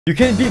You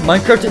can beat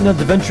Minecraft in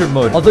adventure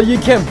mode. Although you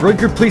can't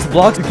break or place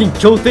blocks, you can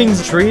kill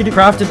things, trade,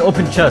 craft, and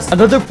open chests.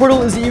 Another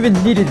portal isn't even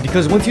needed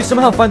because once you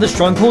somehow find the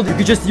stronghold, you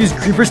can just use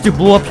creepers to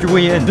blow up your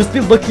way in. Just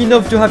be lucky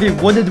enough to have a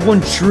 1 in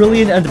 1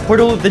 trillion end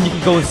portal, then you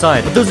can go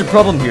inside. But there's a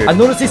problem here. I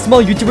noticed a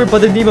small YouTuber by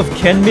the name of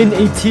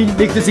Kenmin18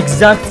 make this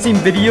exact same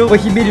video, but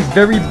he made a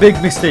very big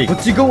mistake.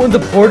 Once you go in the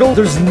portal,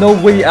 there's no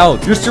way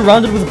out. You're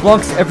surrounded with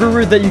blocks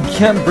everywhere that you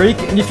can't break,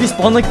 and if you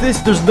spawn like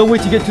this, there's no way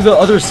to get to the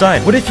other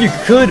side. What if you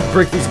could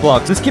break these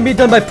blocks? This can be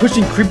done by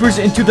pushing creepers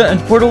into the end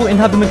portal and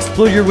have them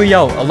explode your way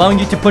out, allowing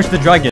you to punch the dragon.